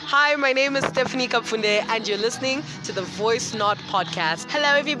Hi, my name is Stephanie Kapfunde, and you're listening to the Voice Note Podcast.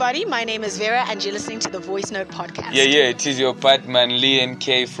 Hello, everybody. My name is Vera, and you're listening to the Voice Note Podcast. Yeah, it is your partman Lee and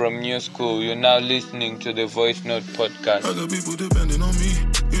Kay from New School. You're now listening to the Voice Note Podcast. I got people depending on me.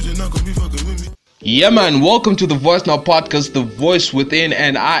 You just not gonna be fucking with me. Yeah, man, welcome to the Voice Now Podcast, The Voice Within,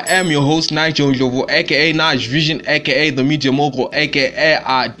 and I am your host, Nigel Jovo, aka Naj Vision, aka The Media Mogul, aka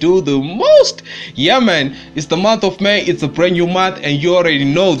I Do The Most. Yeah, man, it's the month of May, it's a brand new month, and you already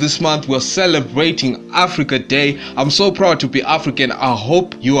know this month we're celebrating Africa Day. I'm so proud to be African. I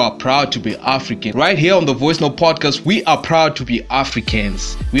hope you are proud to be African. Right here on the Voice Now Podcast, we are proud to be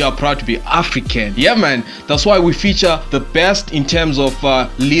Africans. We are proud to be African. Yeah, man, that's why we feature the best in terms of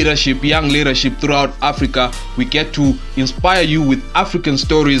leadership, young leadership throughout Africa. We get to inspire you with African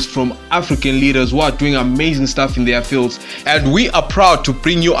stories from African leaders who are doing amazing stuff in their fields. And we are proud to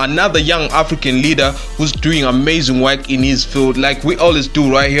bring you another young African leader who's doing amazing work in his field. Like we always do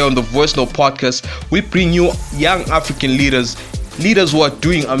right here on the Voice Note Podcast, we bring you young African leaders who are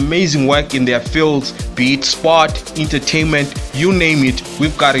doing amazing work in their fields, be it sport, entertainment, you name it.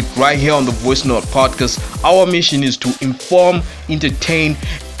 We've got it right here on the Voice Note Podcast. Our mission is to inform, entertain,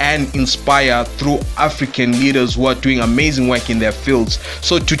 and inspire through African leaders who are doing amazing work in their fields.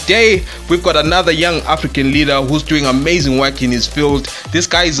 So today we've got another young African leader who's doing amazing work in his field. This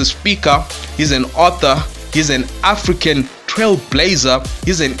guy is a speaker, he's an author, he's an African trailblazer,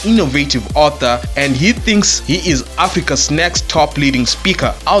 he's an innovative author, and he thinks he is Africa's next top leading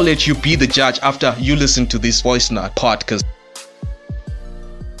speaker. I'll let you be the judge after you listen to this Voice Note podcast.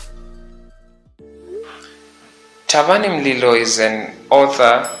 Thabani Mlilo is an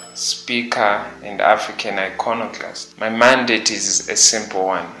author, speaker, and African iconoclast. My mandate is a simple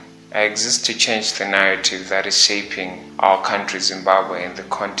one. I exist to change the narrative that is shaping our country, Zimbabwe, and the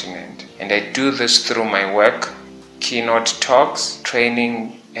continent. And I do this through my work, keynote talks,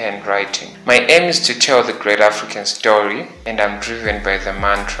 training, and writing. My aim is to tell the great African story, and I'm driven by the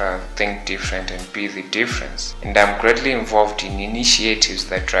mantra, think different and be the difference. And I'm greatly involved in initiatives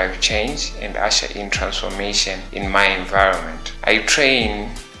that drive change and usher in transformation in my environment. I train,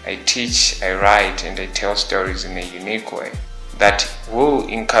 I teach, I write, and I tell stories in a unique way that will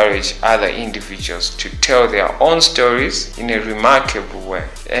encourage other individuals to tell their own stories in a remarkable way.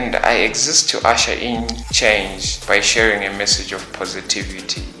 And I exist to usher in change by sharing a message of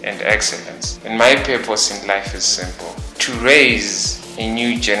positivity and excellence. And my purpose in life is simple: to raise a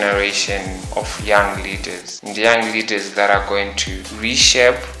new generation of young leaders, and young leaders that are going to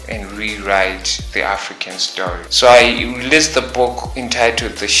reshape and rewrite the African story. So I released the book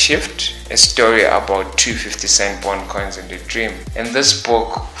entitled The Shift, a story about two 50-cent bond coins and a dream. And this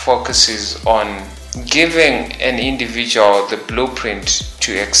book focuses on giving an individual the blueprint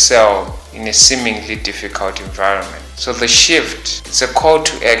to excel in a seemingly difficult environment. So the shift is a call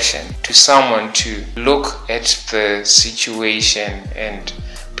to action to someone to look at the situation and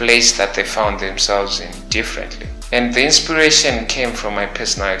place that they found themselves in differently. And the inspiration came from my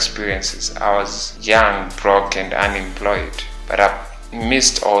personal experiences. I was young, broke, and unemployed, but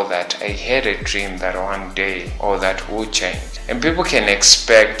amidst all that, I had a dream that one day all that would change. And people can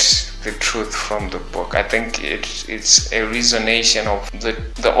expect the truth from the book. I think it's a resonation of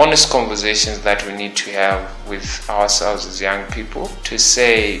the honest conversations that we need to have with ourselves as young people, to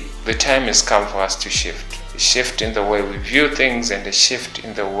say the time has come for us to shift. A shift in the way we view things, and a shift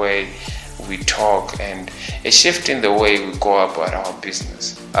in the way we talk, and a shift in the way we go about our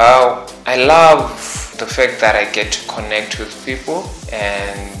business. I love the fact that I get to connect with people,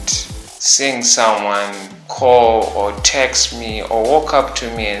 and seeing someone call or text me or walk up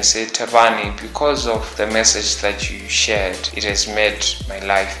to me and say, Thabani, because of the message that you shared, it has made my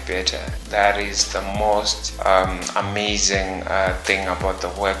life better. That is the most amazing thing about the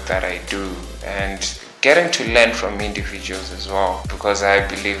work that I do. And getting to learn from individuals as well, because I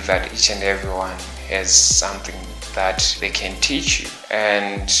believe that each and everyone has something that they can teach you.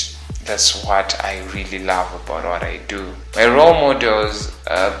 And that's what I really love about what I do. My role models,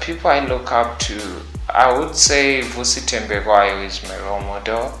 people I look up to, I would say Vusi Tembekwayo is my role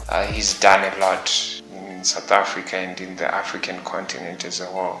model. He's done a lot in South Africa and in the African continent as a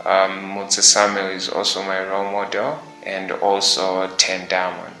whole. Mutsi Samuel is also my role model, and also Ten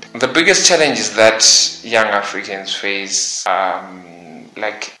Diamond. The biggest challenge is that young Africans face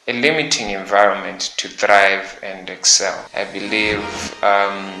like a limiting environment to thrive and excel. I believe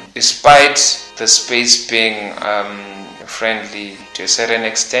despite the space being friendly to a certain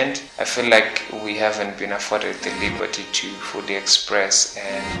extent, I feel like we haven't been afforded the liberty to fully express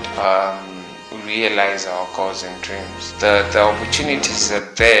and realize our goals and dreams. The opportunities are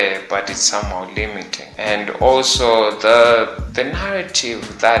there, but it's somehow limiting. And also the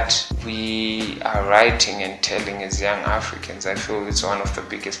narrative that we are writing and telling as young Africans, I feel it's one of the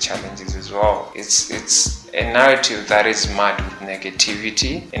biggest challenges as well. It's a narrative that is mad with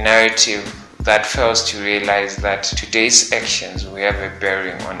negativity, a narrative that fails to realize that today's actions will have a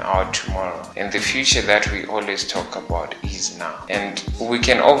bearing on our tomorrow. And the future that we always talk about is now. And we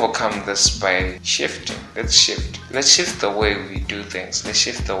can overcome this by shifting. Let's shift. Let's shift the way we do things. Let's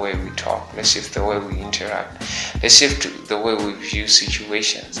shift the way we talk. Let's shift the way we interact. Let's shift the way we view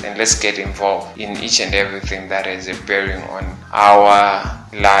situations. And let's get involved in each and everything that has a bearing on our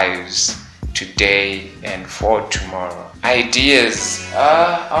lives today and for tomorrow. Ideas,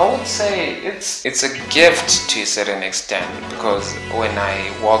 I would say it's a gift to a certain extent, because when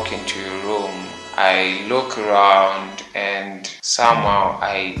I walk into a room, I look around and somehow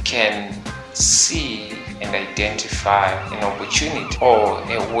I can see and identify an opportunity or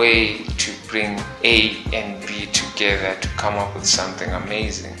a way to bring A and B together to come up with something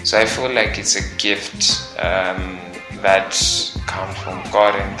amazing. So I feel like it's a gift that comes from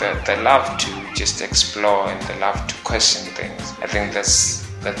God, and the love to just explore and the love to question things. I think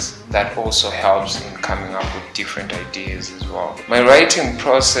that also helps in coming up with different ideas as well. My writing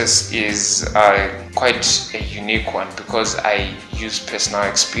process is quite a unique one because I use personal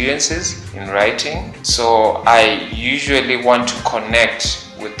experiences in writing. So I usually want to connect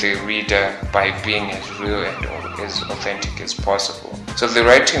with the reader by being as real and as authentic as possible. So the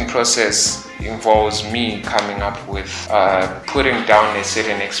writing process involves me coming up with putting down a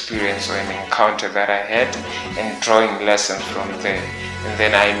certain experience or an encounter that I had and drawing lessons from there. And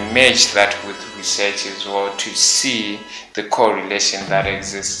then I match that with research as well to see the correlation that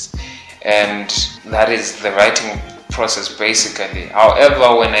exists. And that is the writing process basically.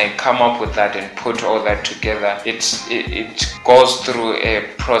 However, when I come up with that and put all that together, it goes through a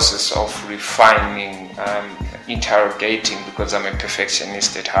process of refining, interrogating, because I'm a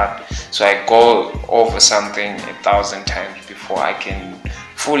perfectionist at heart. So I go over something 1,000 times before I can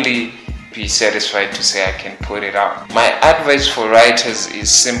fully be satisfied to say I can put it out. My advice for writers is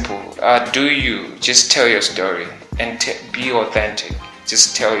simple. Just tell your story and be authentic.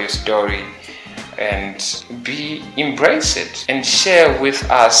 Just tell your story and embrace it and share with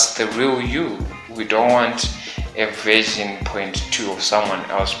us the real you. We don't want a version 0.2 of someone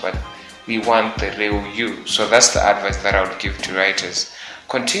else, but we want the real you. So that's the advice that I would give to writers.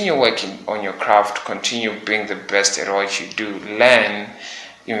 Continue working on your craft, continue being the best at what you do, learn,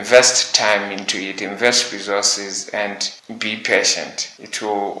 invest time into it, invest resources, and be patient. It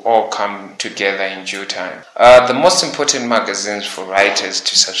will all come together in due time. The most important magazines for writers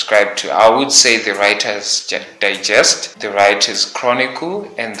to subscribe to, I would say the Writers Digest, the Writers Chronicle,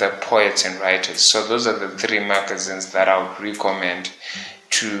 and the Poets and Writers. So those are the 3 magazines that I would recommend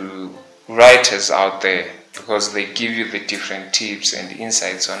to writers out there, because they give you the different tips and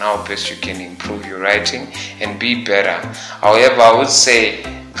insights on how best you can improve your writing and be better. However, I would say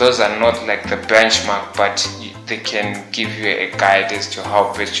those are not like the benchmark, but they can give you a guide as to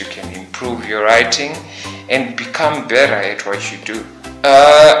how best you can improve your writing and become better at what you do.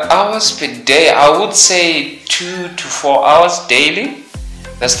 Hours per day, I would say 2 to 4 hours daily.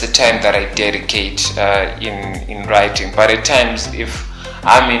 That's the time that I dedicate in writing. But at times, if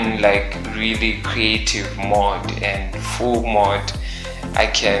I'm in like really creative mode and full mode, I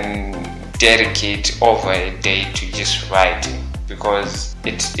can dedicate over a day to just writing, because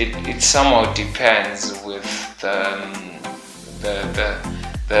it somehow depends with the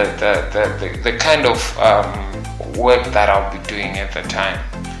kind of work that I'll be doing at the time,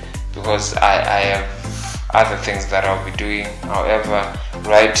 because I have other things that I'll be doing. However,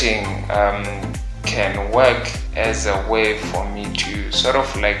 writing can work as a way for me to sort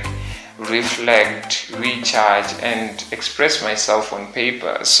of like reflect, recharge, and express myself on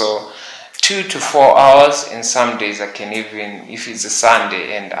paper. So 2 to 4 hours, and some days I can even, if it's a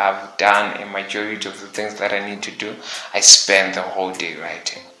Sunday and I've done a majority of the things that I need to do, I spend the whole day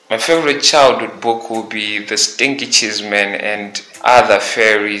writing. My favorite childhood book will be The Stinky Cheeseman and Other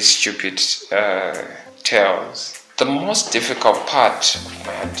Fairy Stupid Tales. The most difficult part of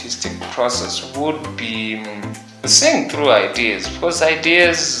my artistic process would be seeing through ideas, because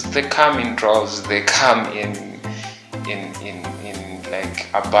ideas, they come in droves, they come in like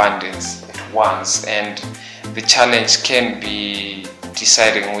abundance at once, and the challenge can be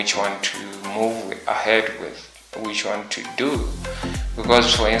deciding which one to move ahead with, which one to do.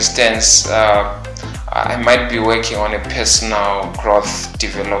 Because for instance, I might be working on a personal growth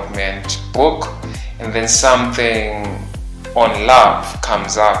development book, and then something on love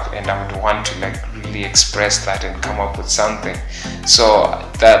comes up, and I would want to like really express that and come up with something. So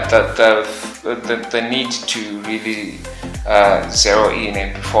that the need to really zero in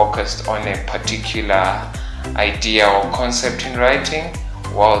and be focused on a particular idea or concept in writing,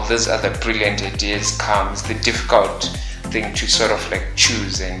 while these other brilliant ideas comes, the difficult thing to sort of like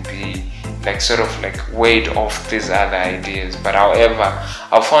choose and be like sort of like weighed off these other ideas. But however,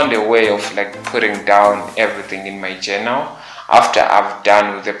 I found a way of like putting down everything in my journal. After I've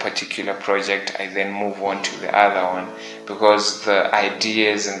done with a particular project, I then move on to the other one, because the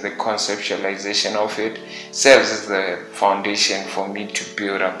ideas and the conceptualization of it serves as the foundation for me to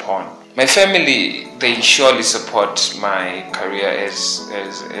build upon. My family, they surely support my career as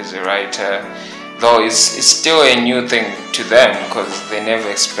a writer, though it's still a new thing to them, because they never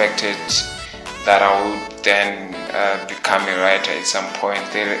expected that I would then become a writer at some point.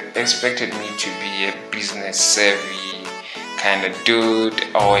 They expected me to be a business savvy kind of dude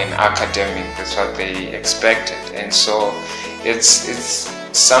or an academic. That's what they expected, and so it's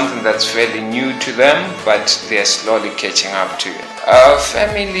something that's fairly new to them, but they're slowly catching up to it.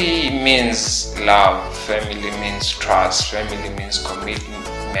 Family means love, family means trust, family means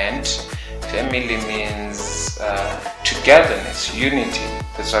commitment, family means togetherness, unity.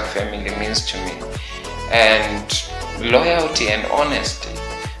 That's what family means to me, and loyalty and honesty,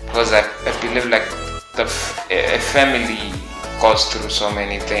 because I believe like a family goes through so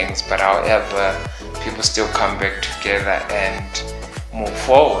many things, but however, people still come back together and move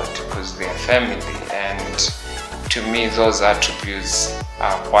forward because they're family. And to me, those attributes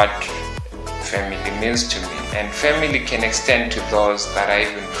are what family means to me. And family can extend to those that are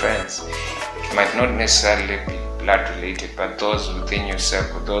even friends. It might not necessarily be blood related, but those within your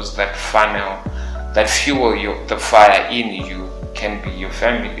circle, those that fuel the fire in you, can be your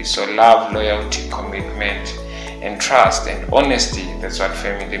family. So love, loyalty, commitment, and trust and honesty, that's what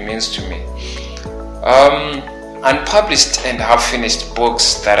family means to me. Unpublished and half-finished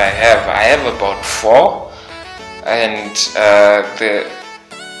books that I have about 4, and the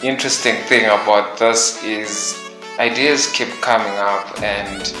interesting thing about this is ideas keep coming up,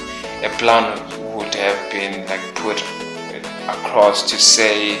 and a plan would have been like put across to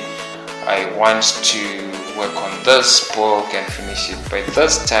say I want to work on this book and finish it by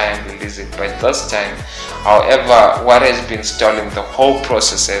this time, release it by this time. However, what has been stalling the whole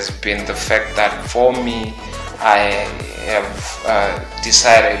process has been the fact that for me, I have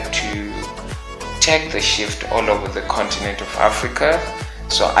decided to take the shift all over the continent of Africa.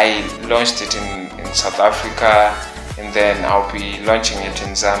 So I launched it in South Africa, and then I'll be launching it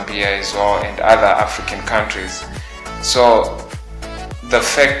in Zambia as well and other African countries. So the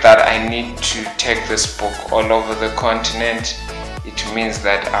fact that I need to take this book all over the continent, it means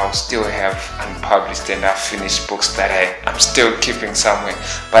that I'll still have unpublished and unfinished books that I'm still keeping somewhere.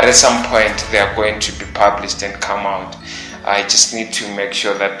 But at some point, they are going to be published and come out. I just need to make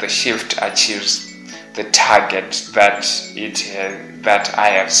sure that the shift achieves the target that I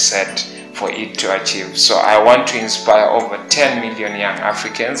have set for it to achieve. So I want to inspire over 10 million young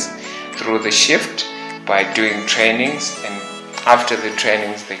Africans through the shift by doing trainings, and after the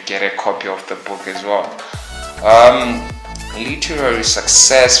trainings they get a copy of the book as well. Literary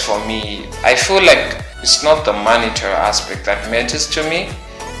success for me, I feel like it's not the monetary aspect that matters to me,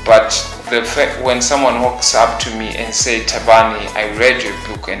 but the fact when someone walks up to me and say, Thabani, I read your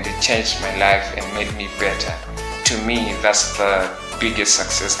book and it changed my life and made me better. To me, that's the biggest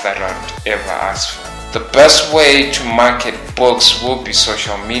success that I'd ever ask for. The best way to market books will be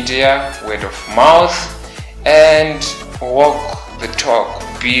social media, word of mouth, and walk the talk,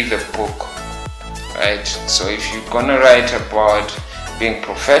 be the book, right? So if you're gonna write about being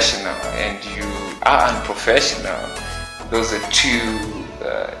professional and you are unprofessional, those are two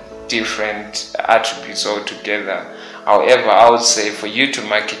different attributes altogether. However, I would say for you to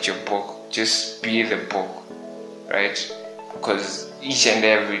market your book, just be the book, right? Because each and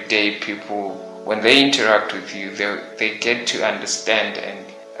every day people, when they interact with you, they get to understand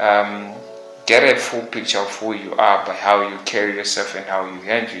and get a full picture of who you are by how you carry yourself and how you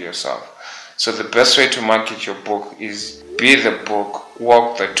handle yourself. So the best way to market your book is be the book,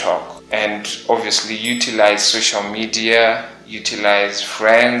 walk the talk, and obviously utilize social media, utilize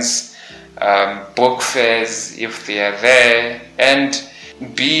friends, book fairs if they are there, and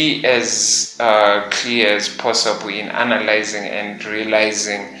be as clear as possible in analyzing and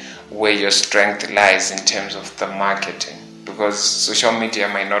realizing where your strength lies in terms of the marketing, because social media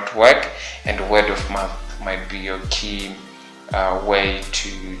might not work and word of mouth might be your key way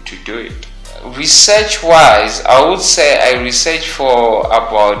to do it. Research wise, I would say I research for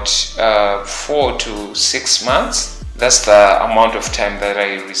about 4 to 6 months. That's the amount of time that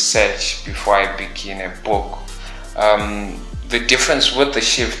I research before I begin a book. The difference with the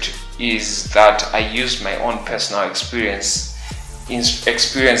shift is that I used my own personal experiences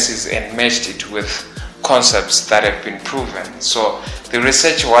and matched it with concepts that have been proven. So the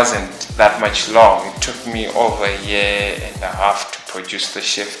research wasn't that much long. It took me over a year and a half to produce the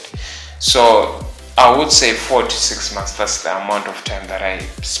shift. So I would say 4 to 6 months. That's the amount of time that I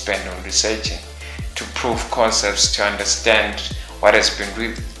spend on researching to prove concepts, to understand what has been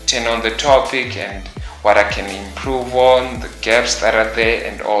written on the topic and what I can improve on, the gaps that are there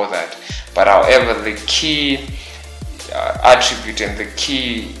and all that. But however, the key attribute and the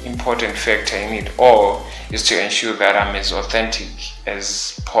key important factor in it all is to ensure that I'm as authentic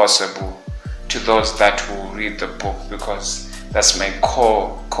as possible to those that will read the book, because that's my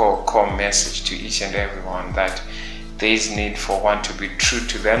core message to each and everyone, that there is need for one to be true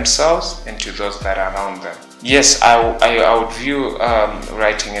to themselves and to those that are around them. Yes, I would view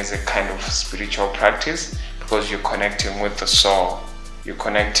writing as a kind of spiritual practice, because you're connecting with the soul, you're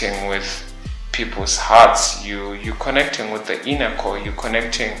connecting with people's hearts, you're connecting with the inner core, you're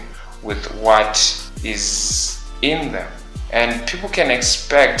connecting with what is in them. And people can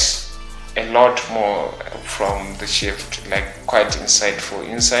expect a lot more from the shift, like quite insightful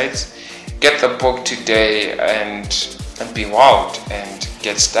insights. Get the book today and be wowed and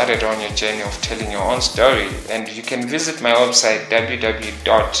get started on your journey of telling your own story. And you can visit my website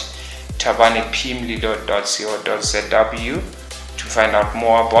www.thabanipmlilo.co.zw to find out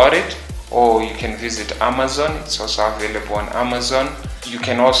more about it, or you can visit Amazon. It's also available on Amazon. You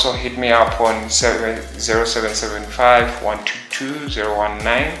can also hit me up on 0775 122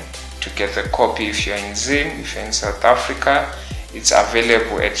 019 to get the copy if you're in Zim. If you're in South Africa, it's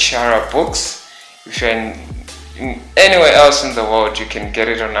available at Shara Books. If you're in anywhere else in the world, you can get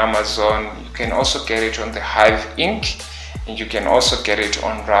it on Amazon. You can also get it on the Hive Inc. and you can also get it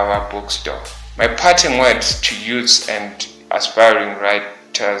on Rava Bookstore. My parting words to youths and aspiring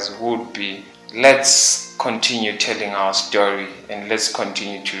writers would be, let's continue telling our story and let's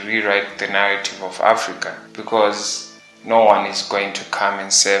continue to rewrite the narrative of Africa, because no one is going to come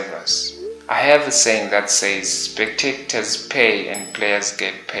and save us. I have a saying that says, spectators pay and players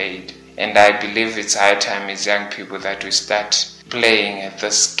get paid. And I believe it's high time as young people that we start playing at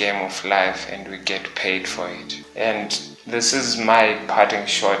this game of life and we get paid for it. And this is my parting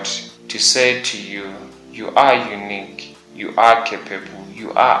shot to say to you, you are unique, you are capable,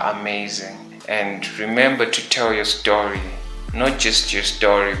 you are amazing. And remember to tell your story, not just your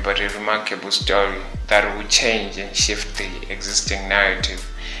story, but a remarkable story that will change and shift the existing narrative.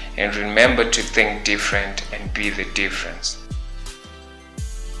 And remember to think different and be the difference.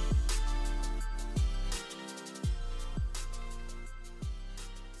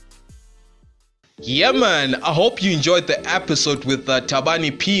 Yeah, man, I hope you enjoyed the episode with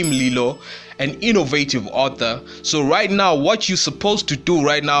Thabani Mlilo, an innovative author. So right now, what you're supposed to do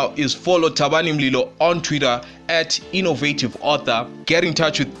right now is follow Thabani Mlilo on Twitter at innovative author. Get in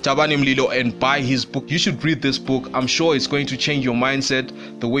touch with Thabani Mlilo and buy his book. You should read this book. I'm sure it's going to change your mindset,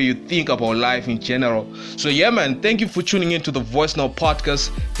 the way you think about life in general. So yeah, man, thank you for tuning in to the Voice Now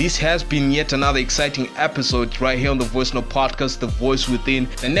podcast. This has been yet another exciting episode right here on the Voice Now podcast, The Voice Within.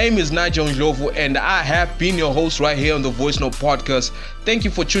 The name is Nigel Ndlovu and I have been your host right here on the Voice Now podcast. Thank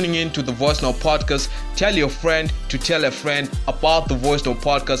you for tuning in to the Voice Now podcast. Tell your friend to tell a friend about the Voice Now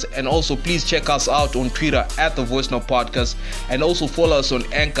podcast, and also please check us out on Twitter at the Voice Now podcast, and also follow us on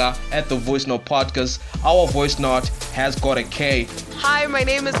Anchor at the Voice Now podcast. Our voice note has got a K. Hi, my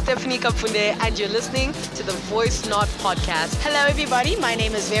name is Stephanie Kapfunde and you're listening to the Voice Not podcast. Hello, everybody. My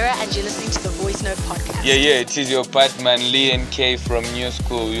name is Vera, and you're listening to the Voice Note podcast. Yeah, it is your partner Lee and K from New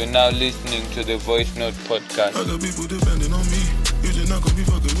School. You're now listening to the Voice Note podcast. I got people depending on me. You just not gonna be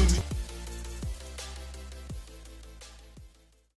fucking with me.